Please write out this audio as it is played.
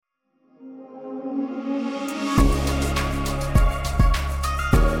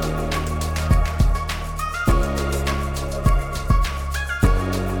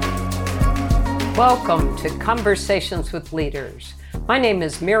Welcome to Conversations with Leaders. My name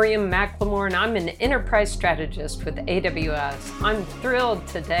is Miriam McLemore, and I'm an enterprise strategist with AWS. I'm thrilled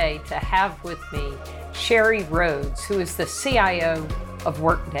today to have with me Sherry Rhodes, who is the CIO of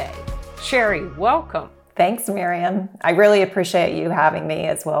Workday. Sherry, welcome. Thanks, Miriam. I really appreciate you having me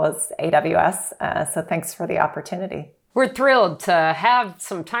as well as AWS, so thanks for the opportunity. We're thrilled to have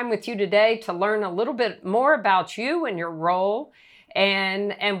some time with you today to learn a little bit more about you and your role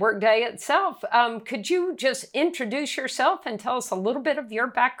and Workday itself. Could you just introduce yourself and tell us a little bit of your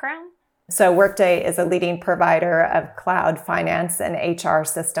background? So Workday is a leading provider of cloud finance and HR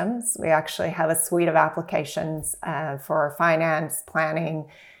systems. We actually have a suite of applications for finance, planning,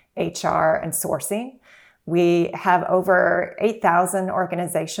 HR, and sourcing. We have over 8,000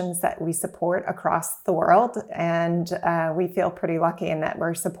 organizations that we support across the world, and we feel pretty lucky in that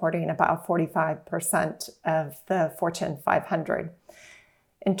we're supporting about 45% of the Fortune 500.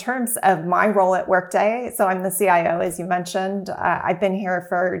 In terms of my role at Workday, so I'm the CIO, as you mentioned. I've been here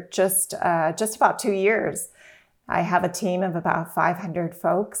for just about 2 years. I have a team of about 500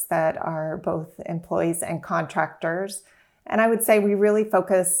 folks that are both employees and contractors. And I would say we really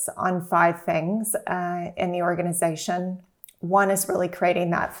focus on 5 things in the organization. One is really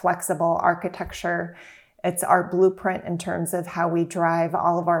creating that flexible architecture. It's our blueprint in terms of how we drive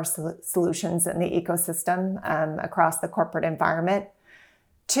all of our solutions in the ecosystem across the corporate environment.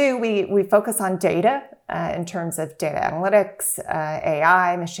 2, we focus on data in terms of data analytics,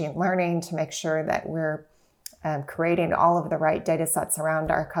 AI, machine learning to make sure that we're creating all of the right data sets around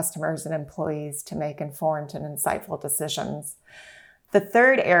our customers and employees to make informed and insightful decisions. The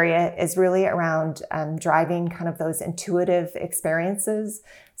third area is really around driving kind of those intuitive experiences.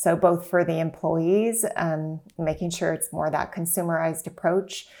 So both for the employees, making sure it's more that consumerized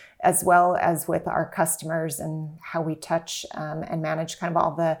approach, as well as with our customers and how we touch and manage kind of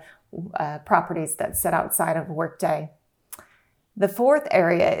all the properties that sit outside of Workday. The fourth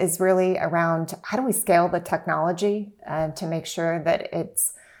area is really around how do we scale the technology to make sure that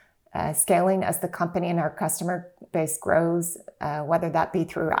it's scaling as the company and our customer base grows, whether that be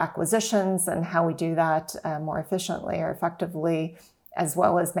through acquisitions and how we do that more efficiently or effectively, as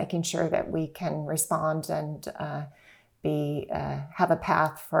well as making sure that we can respond and have a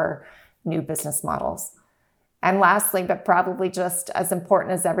path for new business models. And lastly, but probably just as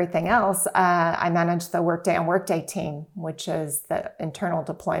important as everything else, I manage the Workday on Workday team, which is the internal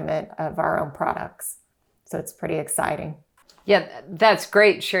deployment of our own products. So it's pretty exciting. Yeah, that's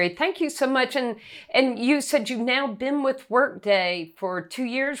great, Sherry. Thank you so much. And you said you've now been with Workday for 2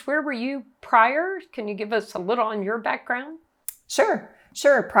 years. Where were you prior? Can you give us a little on your background? Sure.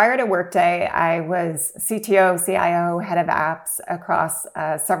 Prior to Workday, I was CTO, CIO, head of apps across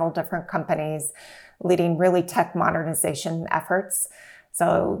several different companies, leading really tech modernization efforts.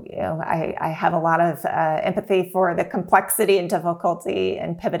 So, I have a lot of empathy for the complexity and difficulty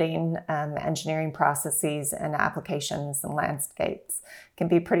in pivoting engineering processes and applications and landscapes. It can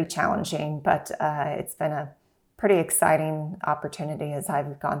be pretty challenging, but it's been a pretty exciting opportunity as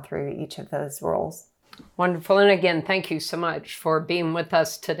I've gone through each of those roles. Wonderful. And again, thank you so much for being with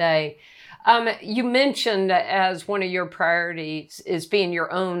us today. You mentioned as one of your priorities is being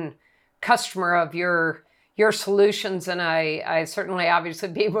your own customer of your solutions. And I certainly obviously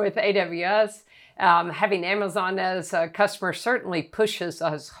being with AWS, having Amazon as a customer certainly pushes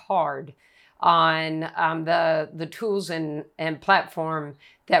us hard on the tools and platform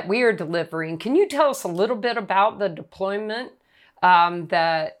that we are delivering. Can you tell us a little bit about the deployment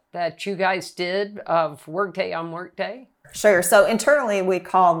that you guys did of Workday on Workday? Sure. So internally, we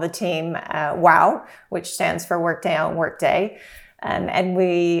call the team WOW, which stands for Workday on Workday. And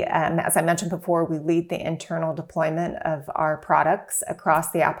we, as I mentioned before, we lead the internal deployment of our products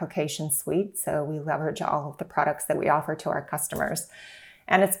across the application suite. So we leverage all of the products that we offer to our customers.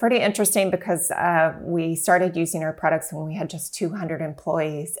 And it's pretty interesting because we started using our products when we had just 200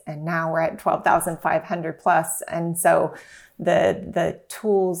 employees, and now we're at 12,500 plus. And so the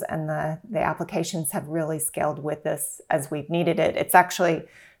tools and the applications have really scaled with us as we've needed it. It's actually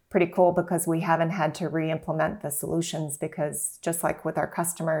pretty cool because we haven't had to re-implement the solutions because just like with our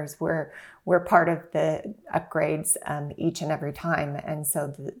customers, we're part of the upgrades each and every time. And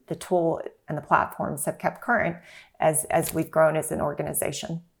so the tool and the platforms have kept current as we've grown as an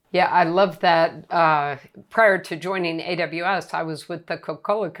organization. Yeah, I love that. Prior to joining AWS, I was with the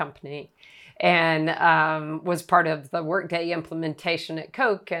Coca-Cola Company and was part of the Workday implementation at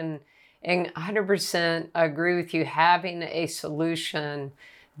Coke. And 100% agree with you, having a solution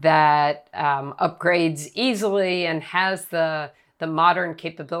that upgrades easily and has the modern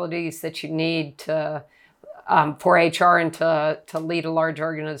capabilities that you need to for HR and to lead a large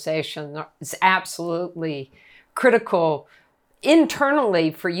organization is absolutely critical. Internally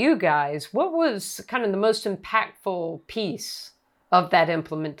for you guys, what was kind of the most impactful piece of that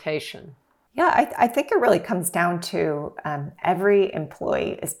implementation? Yeah, I think it really comes down to every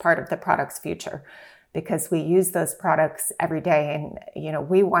employee is part of the product's future, because we use those products every day, and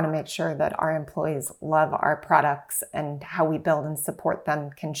we want to make sure that our employees love our products, and how we build and support them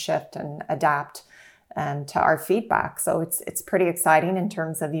can shift and adapt to our feedback. So it's pretty exciting in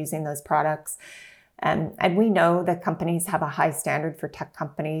terms of using those products. And we know that companies have a high standard for tech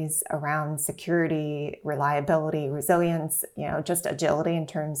companies around security, reliability, resilience, just agility in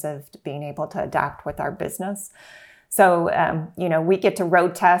terms of being able to adapt with our business. So, we get to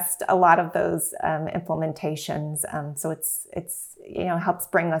road test a lot of those implementations. So it's helps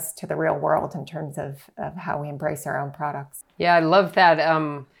bring us to the real world in terms of how we embrace our own products. Yeah, I love that.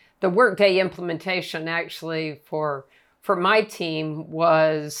 The Workday implementation actually for my team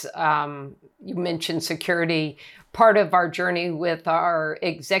was, you mentioned security, part of our journey with our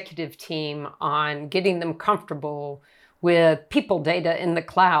executive team on getting them comfortable with people data in the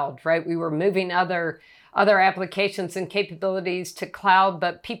cloud, right? We were moving other applications and capabilities to cloud,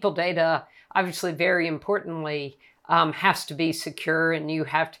 but people data, obviously very importantly, has to be secure, and you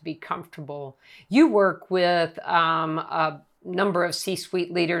have to be comfortable. You work with a number of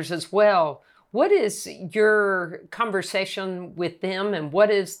C-suite leaders as well. What is your conversation with them, and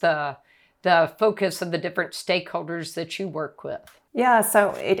what is the focus of the different stakeholders that you work with? Yeah,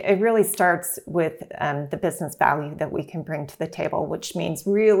 so it really starts with the business value that we can bring to the table, which means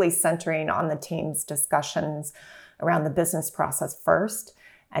really centering on the team's discussions around the business process first,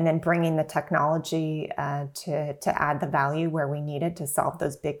 and then bringing the technology to add the value where we need it to solve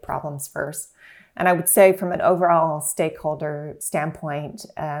those big problems first. And I would say from an overall stakeholder standpoint,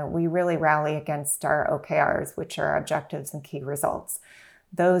 we really rally against our OKRs, which are objectives and key results.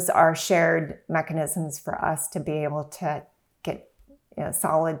 Those are shared mechanisms for us to be able to get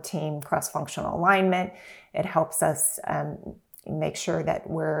solid team cross-functional alignment. It helps us make sure that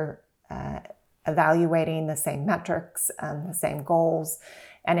we're evaluating the same metrics, the same goals,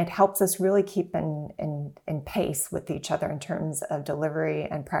 and it helps us really keep in pace with each other in terms of delivery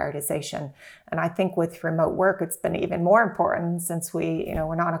and prioritization. And I think with remote work, it's been even more important since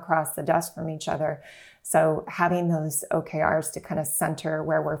we're not across the desk from each other. So having those OKRs to kind of center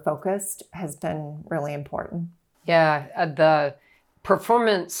where we're focused has been really important. Yeah, the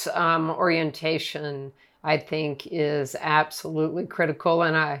performance orientation, I think, is absolutely critical.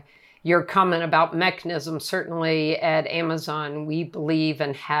 And your comment about mechanisms, certainly at Amazon, we believe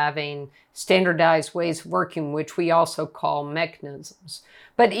in having standardized ways of working, which we also call mechanisms.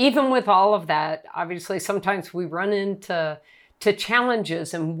 But even with all of that, obviously, sometimes we run into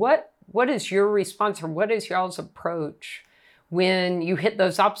challenges. And what is your response, or what is y'all's approach when you hit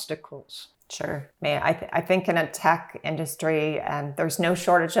those obstacles? Sure. I think in a tech industry, there's no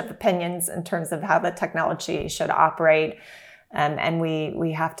shortage of opinions in terms of how the technology should operate. And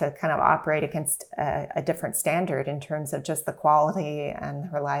we have to kind of operate against a different standard in terms of just the quality and the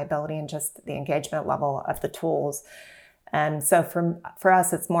reliability and just the engagement level of the tools. And so for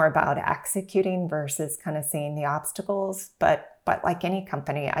us, it's more about executing versus kind of seeing the obstacles. But like any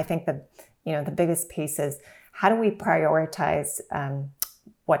company, I think the biggest piece is how do we prioritize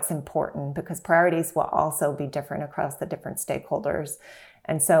what's important, because priorities will also be different across the different stakeholders.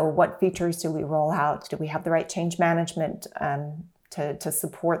 And so what features do we roll out? Do we have the right change management to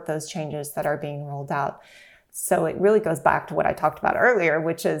support those changes that are being rolled out? So it really goes back to what I talked about earlier,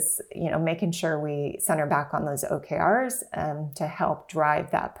 which is, making sure we center back on those OKRs to help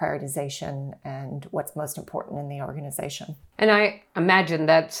drive that prioritization and what's most important in the organization. And I imagine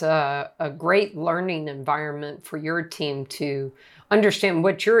that's a great learning environment for your team to understand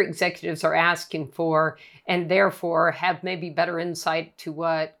what your executives are asking for, and therefore have maybe better insight to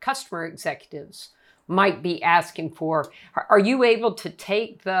what customer executives might be asking for. Are you able to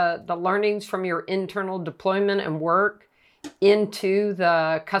take the learnings from your internal deployment and work into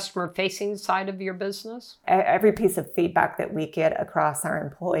the customer-facing side of your business? Every piece of feedback that we get across our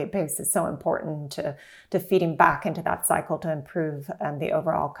employee base is so important to feeding back into that cycle to improve the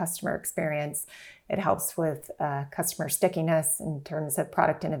overall customer experience. It helps with customer stickiness in terms of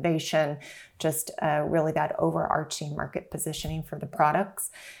product innovation, just really that overarching market positioning for the products.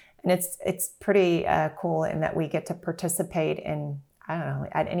 And it's pretty cool in that we get to participate in, I don't know,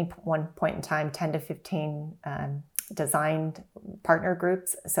 at any one point in time, 10 to 15 designed partner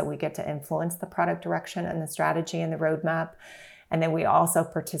groups. So we get to influence the product direction and the strategy and the roadmap. And then we also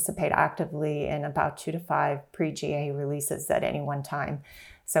participate actively in about 2 to 5 pre-GA releases at any one time.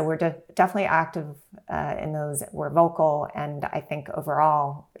 So we're definitely active in those. We're vocal, and I think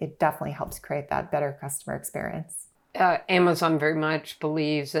overall it definitely helps create that better customer experience. Amazon very much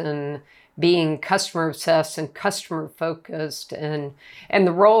believes in being customer obsessed and customer focused, and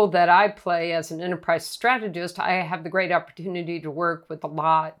the role that I play as an enterprise strategist, I have the great opportunity to work with a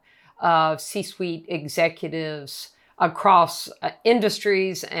lot of C-suite executives across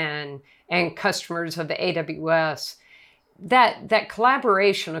industries and customers of the AWS. That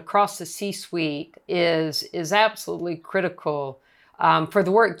collaboration across the C-suite is absolutely critical for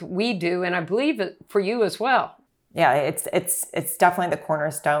the work that we do, and I believe it for you as well. Yeah, it's definitely the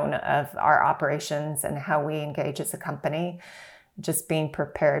cornerstone of our operations and how we engage as a company. Just being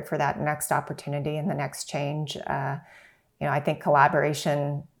prepared for that next opportunity and the next change. I think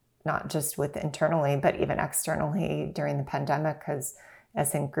collaboration, not just with internally, but even externally during the pandemic has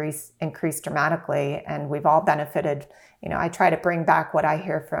increased dramatically, and we've all benefited. I try to bring back what I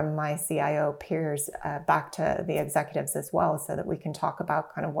hear from my CIO peers back to the executives as well, so that we can talk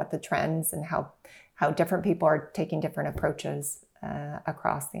about kind of what the trends and how different people are taking different approaches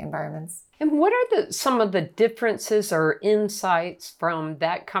across the environments. And what are some of the differences or insights from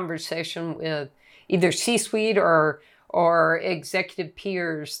that conversation with either C-suite or executive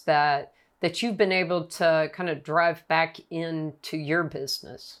peers that you've been able to kind of drive back into your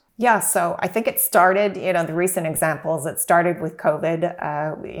business? Yeah, so I think it started, the recent examples, it started with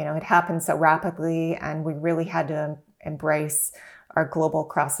COVID. It happened so rapidly, and we really had to embrace our global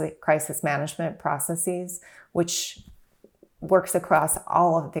crisis management processes, which works across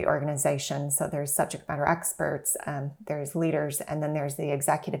all of the organizations. So there's subject matter experts, there's leaders, and then there's the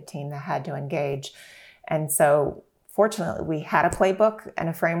executive team that had to engage. And so fortunately, we had a playbook and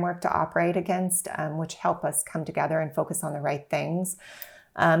a framework to operate against, which helped us come together and focus on the right things.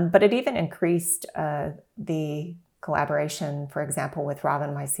 But it even increased the collaboration, for example, with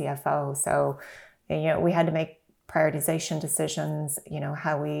Robin, my CFO. So, we had to make prioritization decisions,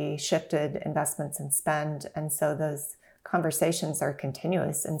 how we shifted investments and spend. And so those conversations are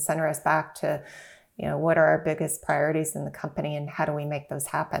continuous and center us back to, what are our biggest priorities in the company and how do we make those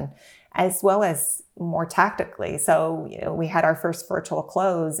happen, as well as more tactically. So, we had our first virtual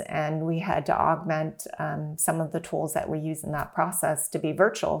close, and we had to augment some of the tools that we use in that process to be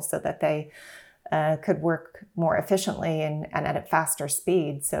virtual so that they could work more efficiently and at a faster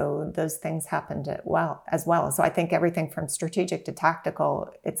speed. So those things happened as well. So I think everything from strategic to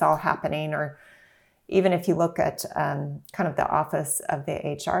tactical, it's all happening. Or even if you look at kind of the office of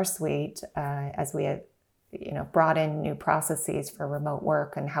the HR suite, as we have, brought in new processes for remote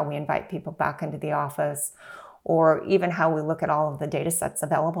work and how we invite people back into the office, or even how we look at all of the data sets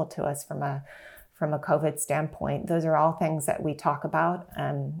available to us from a COVID standpoint. Those are all things that we talk about,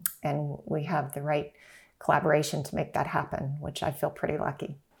 and we have the right collaboration to make that happen, which I feel pretty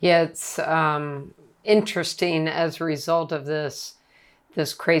lucky. Yeah, it's interesting as a result of this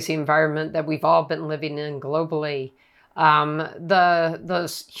crazy environment that we've all been living in globally.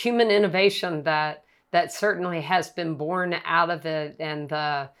 The human innovation that certainly has been born out of it, and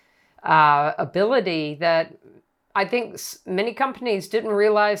the ability that I think many companies didn't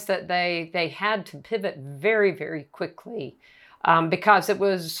realize that they had to pivot very, very quickly because it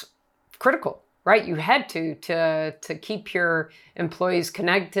was critical, right? You had to keep your employees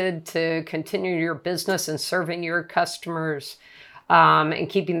connected, to continue your business and serving your customers and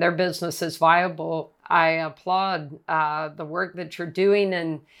keeping their businesses viable. I applaud the work that you're doing,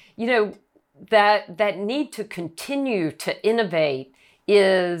 and that need to continue to innovate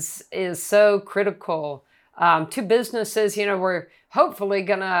is so critical. To businesses, we're hopefully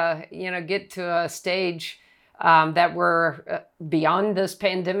gonna, get to a stage that we're beyond this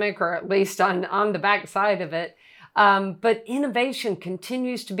pandemic, or at least on the backside of it. But innovation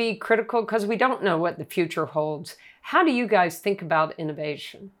continues to be critical because we don't know what the future holds. How do you guys think about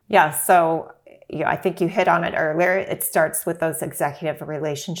innovation? Yeah, so I think you hit on it earlier. It starts with those executive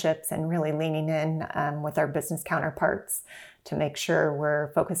relationships and really leaning in with our business counterparts to make sure we're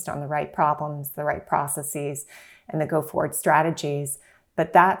focused on the right problems, the right processes, and the go-forward strategies.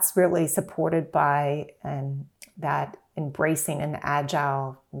 But that's really supported by that embracing an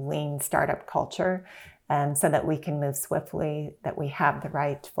agile, lean startup culture, so that we can move swiftly, that we have the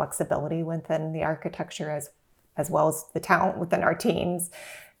right flexibility within the architecture as well as the talent within our teams.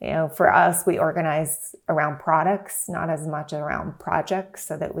 For us, we organize around products, not as much around projects,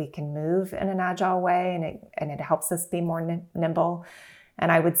 so that we can move in an agile way, and it helps us be more nimble.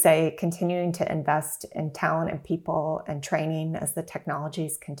 And I would say continuing to invest in talent and people and training as the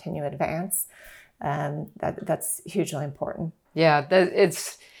technologies continue to advance, that's hugely important. Yeah,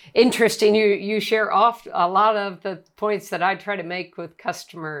 Interesting. You share off a lot of the points that I try to make with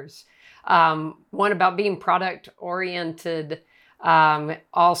customers. One about being product oriented,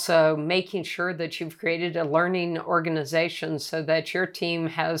 also making sure that you've created a learning organization so that your team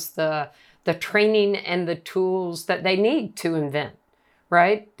has the training and the tools that they need to invent,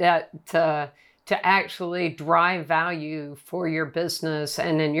 right? That to actually drive value for your business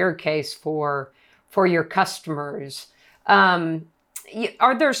and in your case for your customers.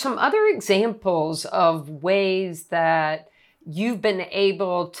 Are there some other examples of ways that you've been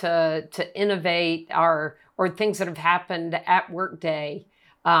able to innovate or things that have happened at Workday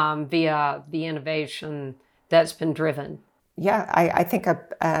via the innovation that's been driven? Yeah, I think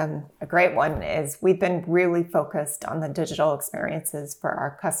a great one is we've been really focused on the digital experiences for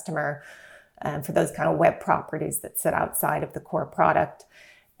our customer, for those kind of web properties that sit outside of the core product.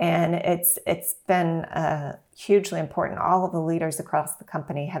 And it's been hugely important. All of the leaders across the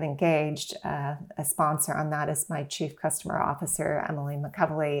company have engaged. A sponsor on that is my Chief Customer Officer, Emily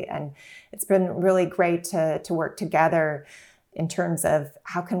McCovely. And it's been really great to work together in terms of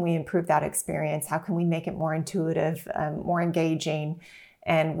how can we improve that experience? How can we make it more intuitive, more engaging?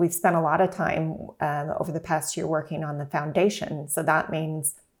 And we've spent a lot of time over the past year working on the foundation. So that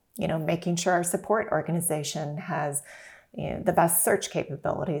means, making sure our support organization has the best search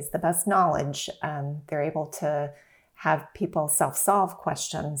capabilities, the best knowledge. They're able to have people self-solve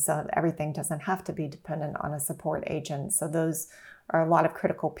questions so that everything doesn't have to be dependent on a support agent. So those are a lot of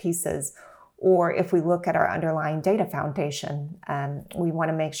critical pieces. Or if we look at our underlying data foundation, we want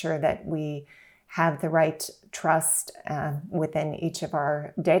to make sure that we have the right trust within each of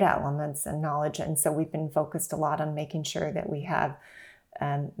our data elements and knowledge. And so we've been focused a lot on making sure that we have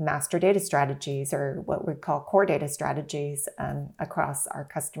master data strategies, or what we call core data strategies, across our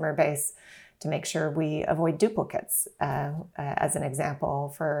customer base to make sure we avoid duplicates, as an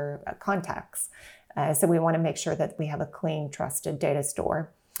example for contacts. So we want to make sure that we have a clean, trusted data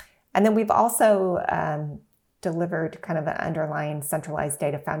store. And then we've also delivered kind of an underlying centralized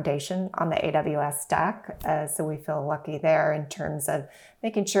data foundation on the AWS stack. So we feel lucky there in terms of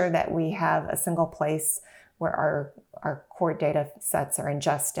making sure that we have a single place where our core data sets are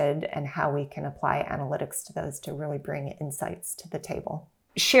ingested and how we can apply analytics to those to really bring insights to the table.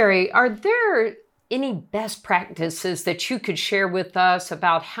 Sherry, are there any best practices that you could share with us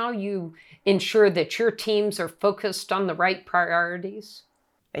about how you ensure that your teams are focused on the right priorities?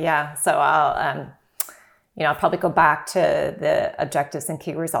 Yeah, so I'll probably go back to the objectives and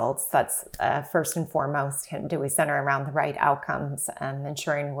key results. That's first and foremost. Do we center around the right outcomes and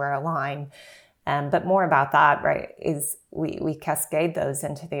ensuring we're aligned? But more about that, right, is we cascade those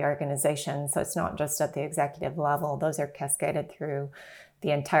into the organization. So it's not just at the executive level. Those are cascaded through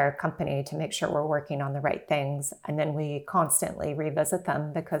the entire company to make sure we're working on the right things. And then we constantly revisit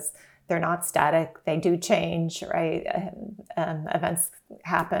them because they're not static. They do change, right? Events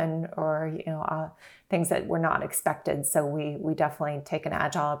happen, or things that were not expected. So we definitely take an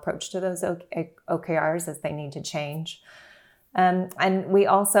agile approach to those OKRs as they need to change. And we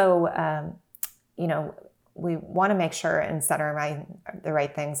also, we want to make sure and center the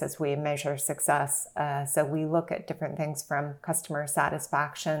right things as we measure success. So we look at different things from customer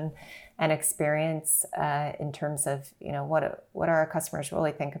satisfaction and experience in terms of, what do our customers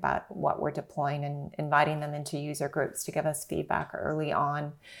really think about what we're deploying, and inviting them into user groups to give us feedback early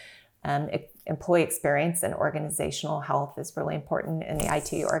on. Employee experience and organizational health is really important in the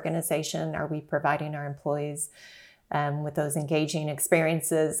IT organization. Are we providing our employees with those engaging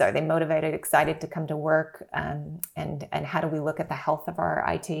experiences? Are they motivated, excited to come to work? And how do we look at the health of our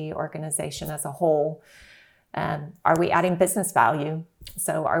IT organization as a whole? Are we adding business value?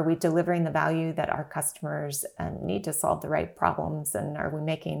 So are we delivering the value that our customers need to solve the right problems? And are we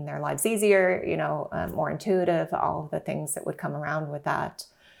making their lives easier, more intuitive, all of the things that would come around with that?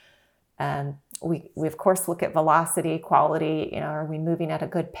 We of course look at velocity, quality, are we moving at a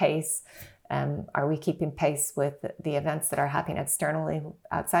good pace? Are we keeping pace with the events that are happening externally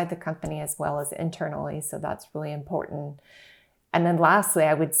outside the company as well as internally? So that's really important. And then lastly,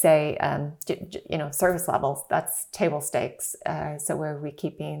 I would say, service levels, that's table stakes. So are we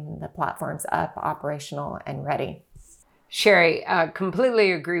keeping the platforms up, operational, and ready? Sherry,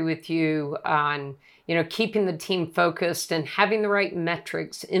 completely agree with you on, keeping the team focused and having the right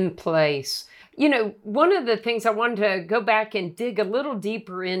metrics in place. One of the things I wanted to go back and dig a little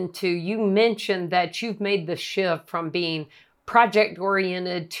deeper into, you mentioned that you've made the shift from being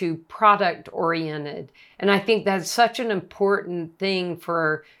project-oriented to product-oriented. And I think that's such an important thing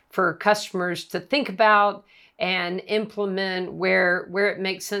for customers to think about and implement where it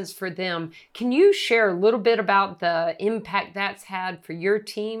makes sense for them. Can you share a little bit about the impact that's had for your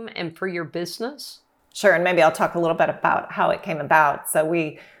team and for your business? Sure, and maybe I'll talk a little bit about how it came about. So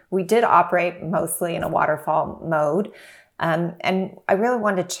we did operate mostly in a waterfall mode, and I really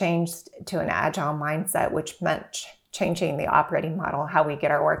wanted to change to an agile mindset, which meant changing the operating model, how we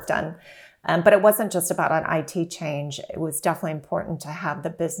get our work done. But it wasn't just about an IT change. It was definitely important to have the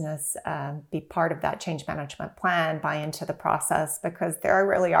business be part of that change management plan, buy into the process, because there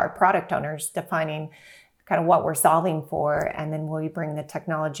really are product owners defining kind of what we're solving for, and then we bring the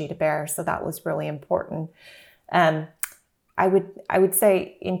technology to bear. So that was really important. I would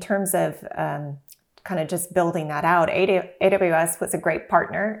say in terms of kind of just building that out, AWS was a great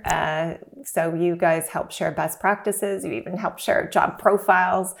partner. So you guys helped share best practices. You even helped share job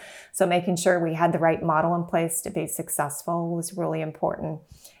profiles. So making sure we had the right model in place to be successful was really important.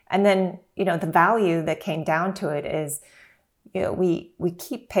 And then, the value that came down to it is, we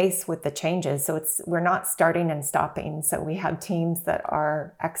keep pace with the changes. So we're not starting and stopping. So we have teams that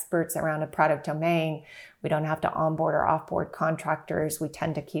are experts around a product domain. We don't have to onboard or offboard contractors. We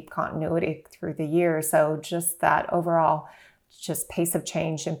tend to keep continuity through the year. So just that overall pace of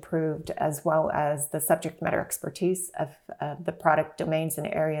change improved, as well as the subject matter expertise of the product domains and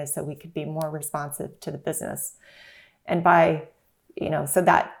areas, so we could be more responsive to the business. And by, so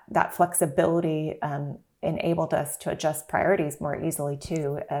that flexibility enabled us to adjust priorities more easily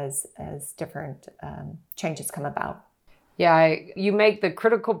too, as different changes come about. Yeah, you make the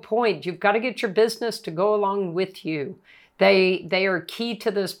critical point. You've got to get your business to go along with you. They are key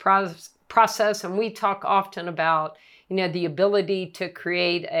to this process, and we talk often about the ability to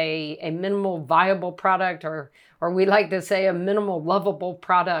create a minimal viable product, or we like to say a minimal lovable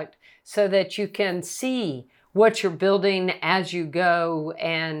product, so that you can see what you're building as you go,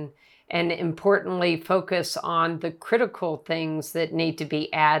 and importantly, focus on the critical things that need to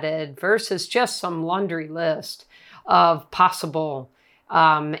be added versus just some laundry list of possible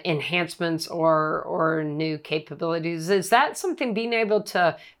enhancements or new capabilities. Is that something, being able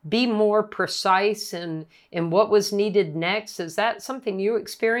to be more precise in what was needed next? Is that something you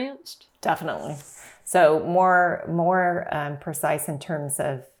experienced? Definitely. So more precise in terms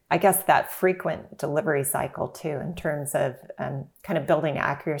of, I guess, that frequent delivery cycle too, in terms of kind of building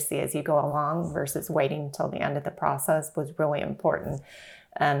accuracy as you go along versus waiting until the end of the process was really important.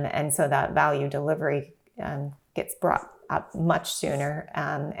 And so that value delivery gets brought up much sooner,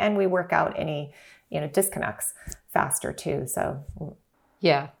 and we work out any disconnects faster too. So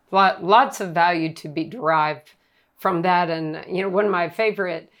yeah, lots of value to be derived from that. And one of my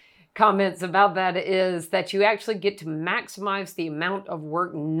favorite comments about that is that you actually get to maximize the amount of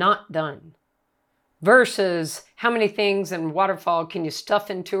work not done versus how many things in waterfall can you stuff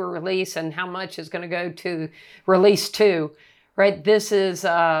into a release and how much is going to go to release 2, right? This is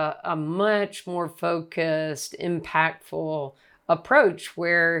a much more focused, impactful approach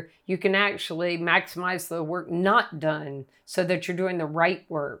where you can actually maximize the work not done so that you're doing the right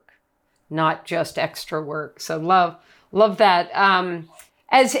work, not just extra work. So love that.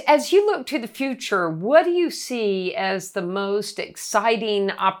 As you look to the future, what do you see as the most exciting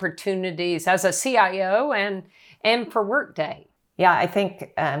opportunities as a CIO and for Workday? Yeah, I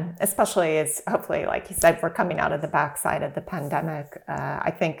think especially as hopefully, like you said, we're coming out of the backside of the pandemic.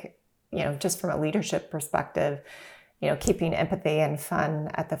 I think, just from a leadership perspective, keeping empathy and fun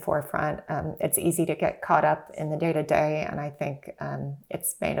at the forefront. It's easy to get caught up in the day-to-day, and I think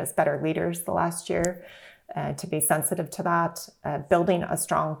it's made us better leaders the last year. To be sensitive to that, building a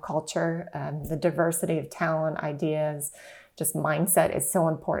strong culture, the diversity of talent, ideas, just mindset is so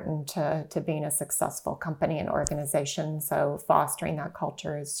important to being a successful company and organization. So fostering that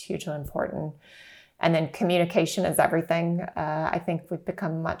culture is hugely important. And then communication is everything. I think we've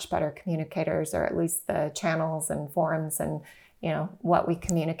become much better communicators, or at least the channels and forums and, what we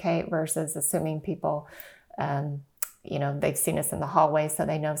communicate versus assuming people they've seen us in the hallway, so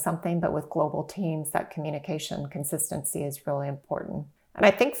they know something. But with global teams, that communication consistency is really important. And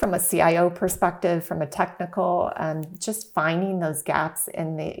I think from a CIO perspective, from a technical, just finding those gaps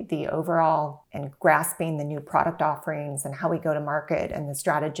in the overall and grasping the new product offerings and how we go to market and the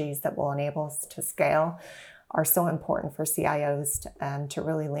strategies that will enable us to scale are so important for CIOs to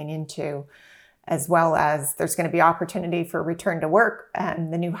really lean into. As well as there's going to be opportunity for return to work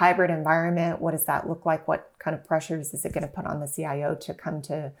and the new hybrid environment. What does that look like? What kind of pressures is it going to put on the CIO to come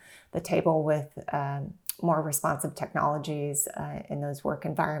to the table with more responsive technologies in those work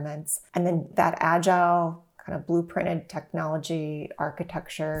environments? And then that agile kind of blueprinted technology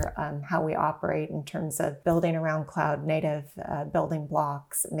architecture, how we operate in terms of building around cloud native building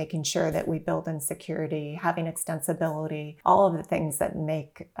blocks, making sure that we build in security, having extensibility, all of the things that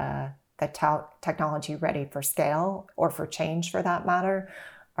make the technology ready for scale or for change for that matter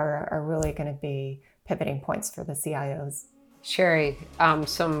are really going to be pivoting points for the CIOs. Sherry,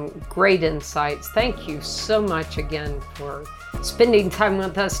 some great insights. Thank you so much again for spending time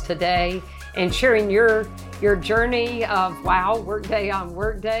with us today and sharing your journey of Workday on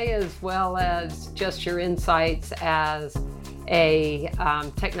Workday, as well as just your insights as a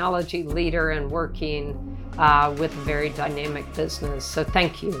technology leader and working with a very dynamic business. So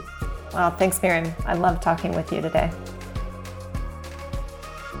thank you. Well, thanks, Miriam. I love talking with you today.